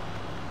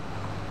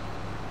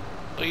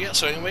 But yeah,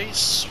 so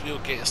anyways, we'll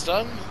get this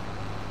done,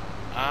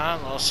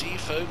 and I'll see you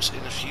folks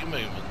in a few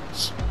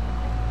moments.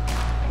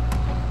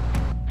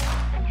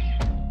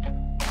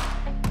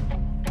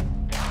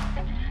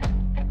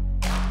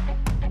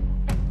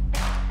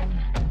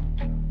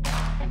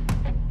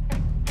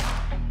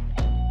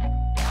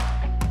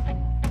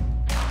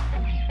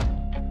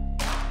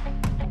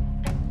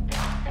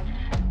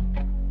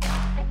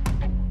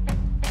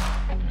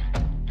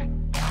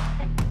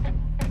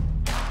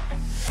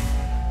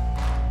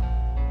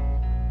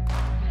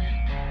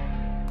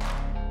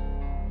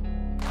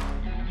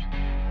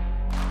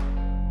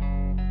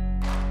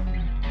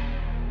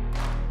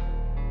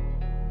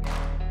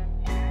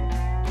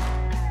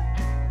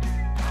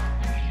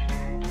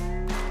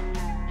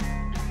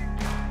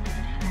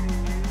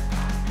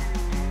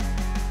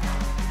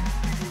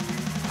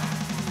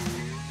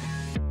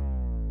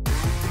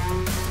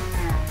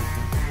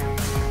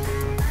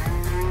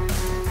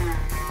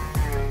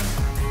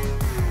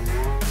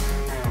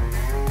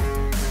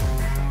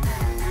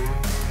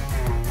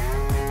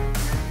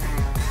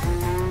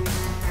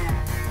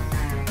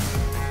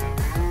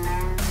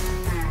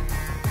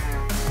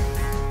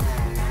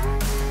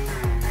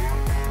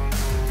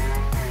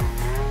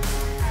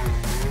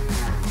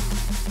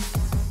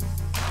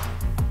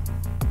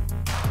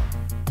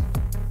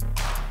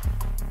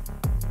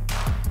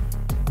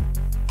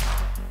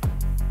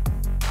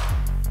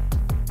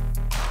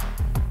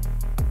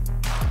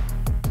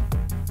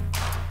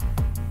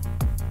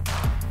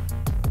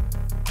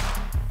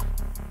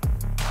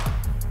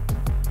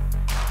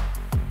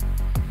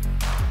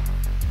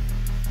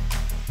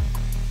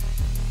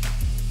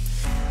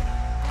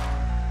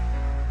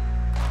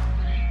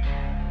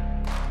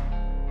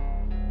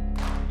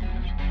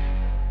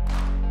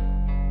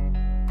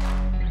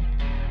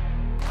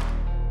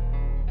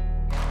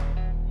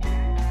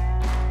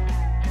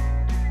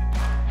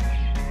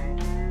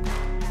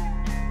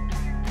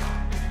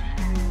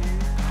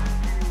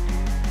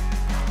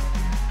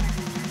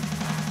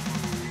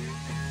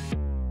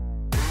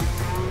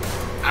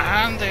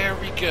 And there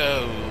we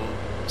go.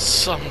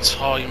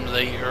 Sometime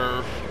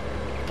later.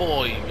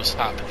 Boy, was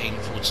that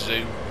painful to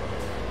do.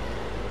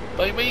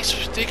 But anyways,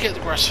 we did get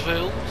the grass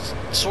field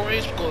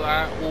sorted, we got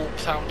that all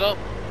ploughed up,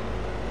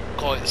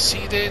 got it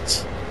seeded,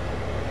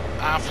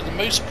 and for the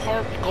most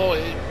part we got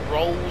it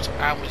rolled,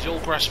 and with the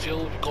old grass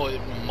field we got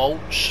it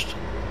mulched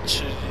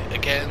to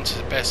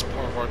the best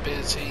part of our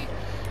ability.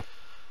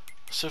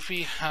 So if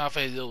we have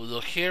a little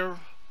look here,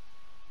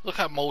 look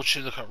at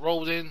mulching, look at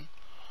rolling.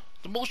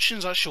 The mulching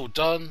is actually all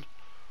done.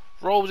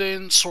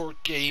 Rolling sort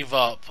of gave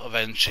up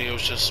eventually. It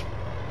was just,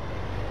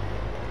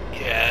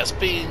 yeah, it's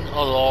been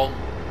a long,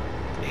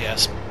 yeah,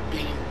 it's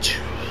been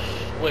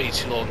way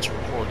too long to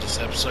record this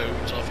episode.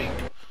 I think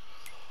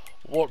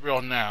what we're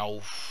on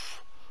now,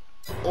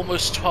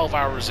 almost 12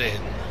 hours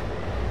in,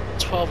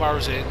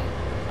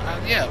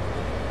 and yeah,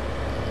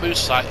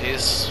 most of that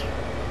is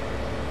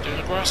doing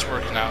the grass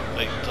working out,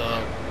 like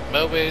the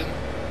mowing,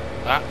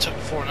 that took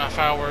 4.5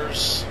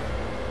 hours,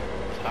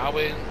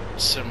 plowing,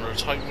 similar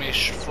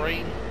time-ish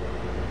frame,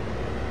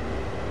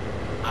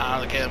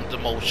 and again the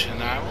mulching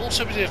now.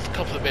 Also we did a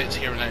couple of bits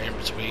here and there in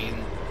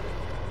between,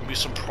 maybe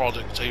some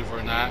product over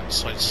in that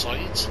side to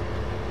side.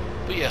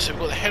 But yeah, so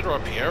we've got the header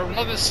up here. I'm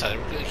not going to sell it,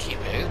 we're going to keep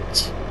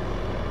it.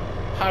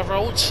 However, I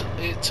want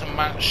it to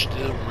match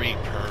the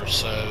Reaper,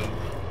 so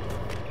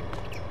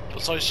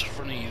besides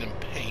for needing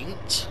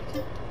paint,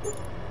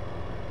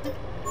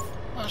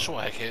 that's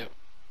what I like it.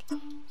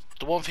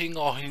 The one thing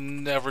I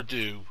never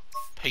do,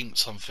 paint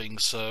something,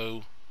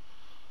 so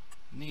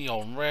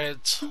neon red.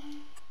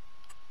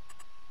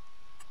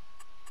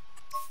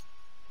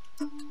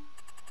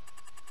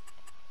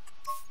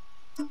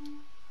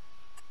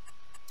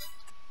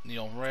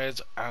 Neon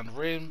red and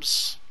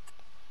rims.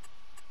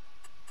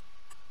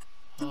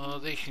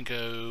 They can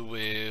go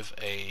with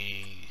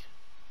a,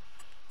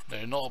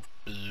 no, not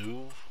a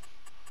blue,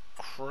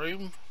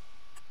 chrome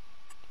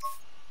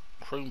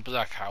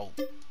blackout,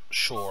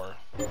 sure.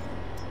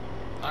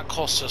 That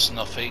costs us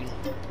nothing.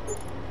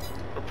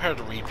 Repair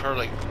the Reaper,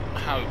 like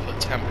how we put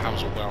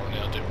 £10 of wear on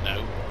it, I don't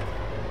know.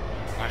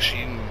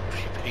 Actually, even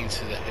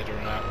repainted the header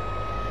and that.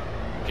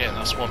 Again,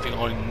 that's one thing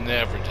I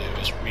never do,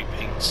 is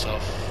repaint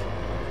stuff.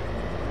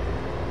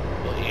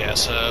 But yeah,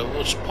 so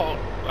we'll just put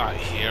that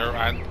here,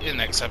 and in the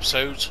next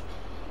episode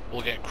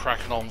we'll get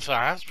cracking on for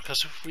that,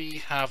 because if we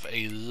have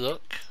a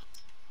look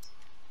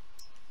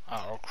at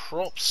our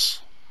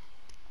crops,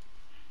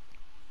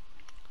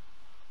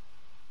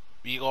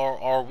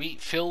 our wheat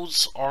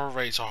fields are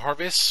ready to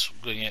harvest.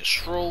 We're going to get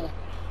straw,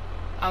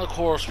 and of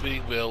course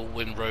we will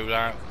windrow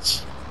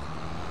that.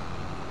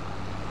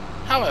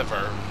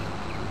 However,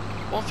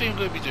 one thing I'm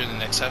going to be doing in the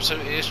next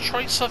episode is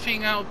try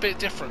something out a bit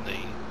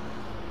differently.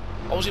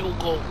 Obviously we've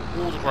got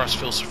all the grass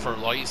fields to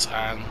fertilise,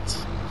 and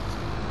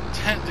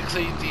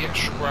technically the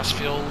extra grass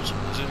fields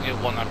is only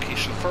get one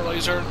application of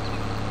fertiliser.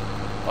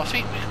 I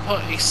think we can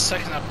put a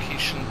second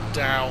application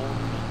down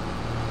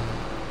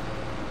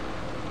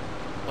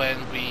when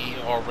we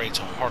are ready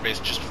to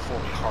harvest, just before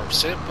we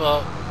harvest it.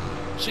 But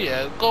so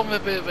yeah, going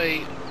with a bit of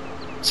a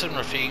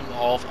similar theme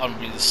of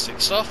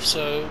unrealistic stuff.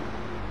 So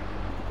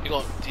you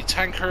got the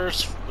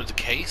tankers with the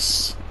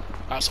case,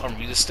 that's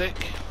unrealistic.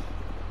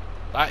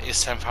 That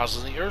is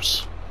 10,000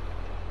 litres.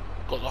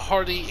 Got the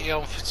Hardy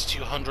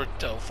AL5200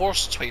 Delta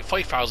Force,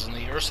 25,000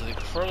 litres of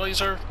liquid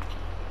fertiliser.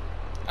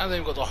 And then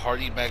we've got the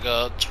Hardy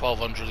Mega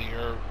 1200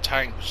 litre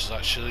tank, which is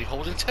actually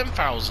holding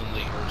 10,000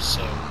 litres.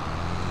 So,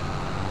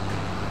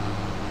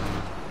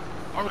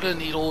 are we going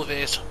to need all of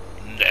it?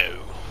 No.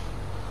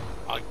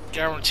 I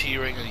guarantee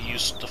you ain't going to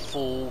use the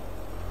full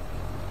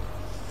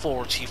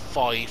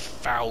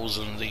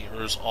 45,000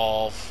 litres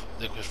of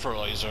liquid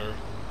fertiliser.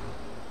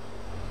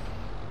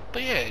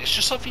 But yeah, it's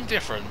just something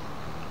different.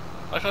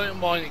 Like, I don't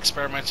mind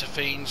experimenting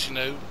things, you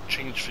know,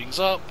 change things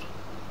up,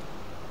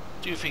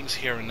 do things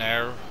here and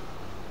there.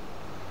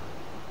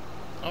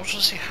 I was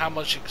just see how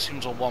much it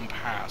consumes on one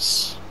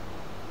pass.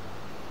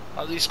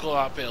 At least got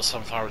that bit of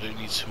sunflower I don't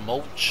need to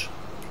mulch.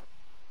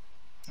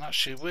 And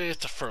actually, with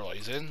the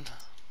fertilising,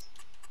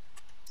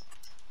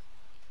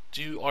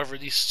 do either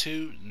of these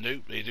two?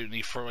 Nope, they don't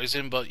need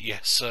fertilising, but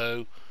yes,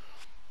 so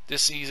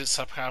this needs its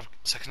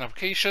second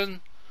application.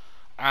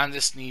 And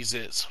this needs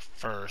it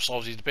first.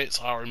 Obviously the bits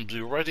are in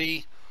blue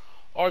already,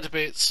 or the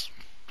bits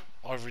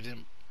either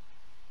didn't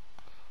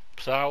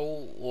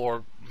plough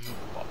or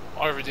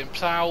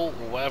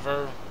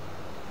whatever,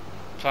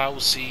 plough,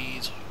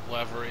 seed,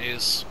 whatever it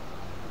is.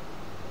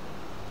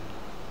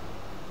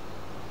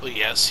 But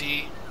yeah,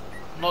 see,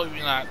 not even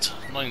at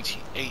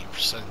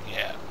 98%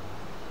 yet.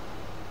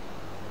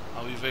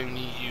 And we've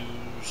only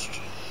used,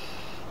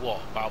 what,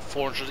 about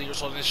 400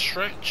 litres on this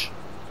stretch?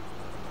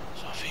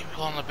 So I think we've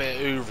gone a bit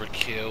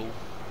overkill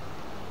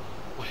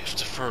with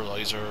the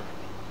fertiliser,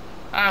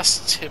 as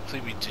typically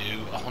we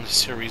do on this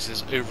series,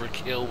 is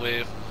overkill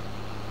with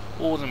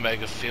all the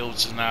mega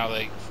fields. And now,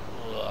 like,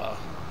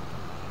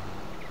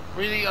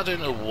 really, I don't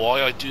know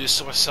why I do this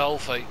to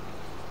myself. Like,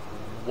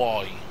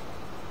 why?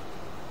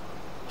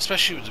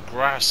 Especially with the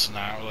grass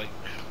now, like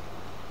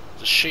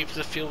the shape of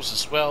the fields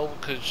as well,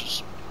 because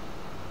just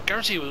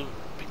guarantee it would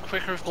be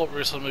quicker we've got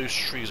rid of some of those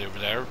trees over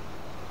there.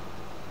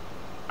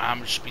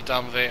 And just be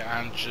done with it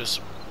and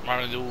just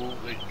marry all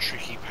the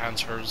tricky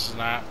panthers and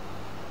that.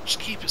 Just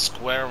keep it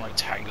square and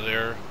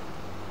rectangular.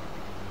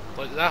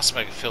 Like that's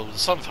make it fill with the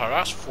sunflower.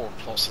 That's 4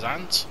 plots of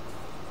land.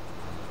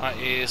 That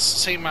is the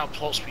same amount of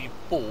plots we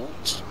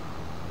bought.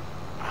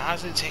 And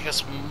it didn't take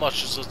us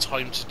much as the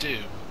time to do.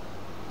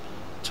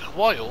 It took a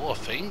while, I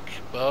think,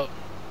 but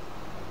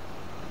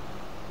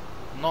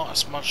not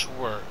as much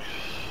work.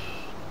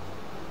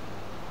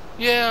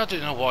 Yeah, I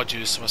don't know why I do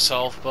this to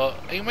myself, but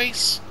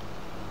anyways,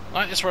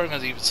 that is where I'm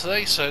going to leave it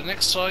today. So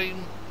next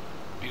time,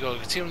 we got to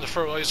continue with the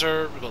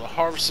fertilizer, we've got the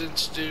harvesting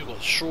to do, we've got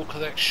the straw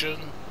collection,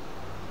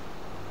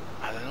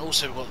 and then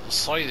also we've got the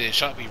silage.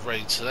 That'll be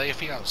ready today. I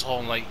think that's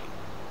on like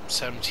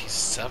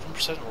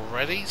 77%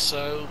 already,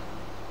 so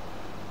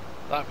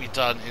that'll be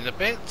done in a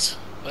bit.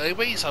 But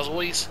anyways, as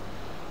always,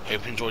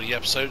 hope you enjoyed the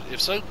episode.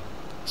 If so,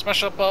 smash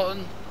that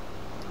button,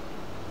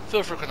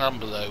 feel free to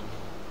comment down below.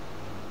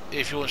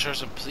 If you want to share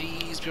some,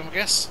 please be my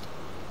guest.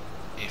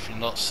 If you're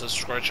not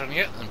subscribed to the channel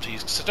yet, then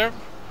please consider.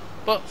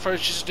 But for you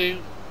to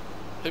do,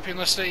 hope you have a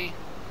nice day.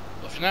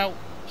 But for now,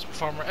 it's been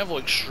Farmer Evo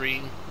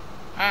Extreme,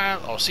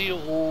 and I'll see you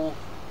all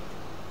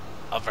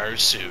very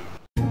soon.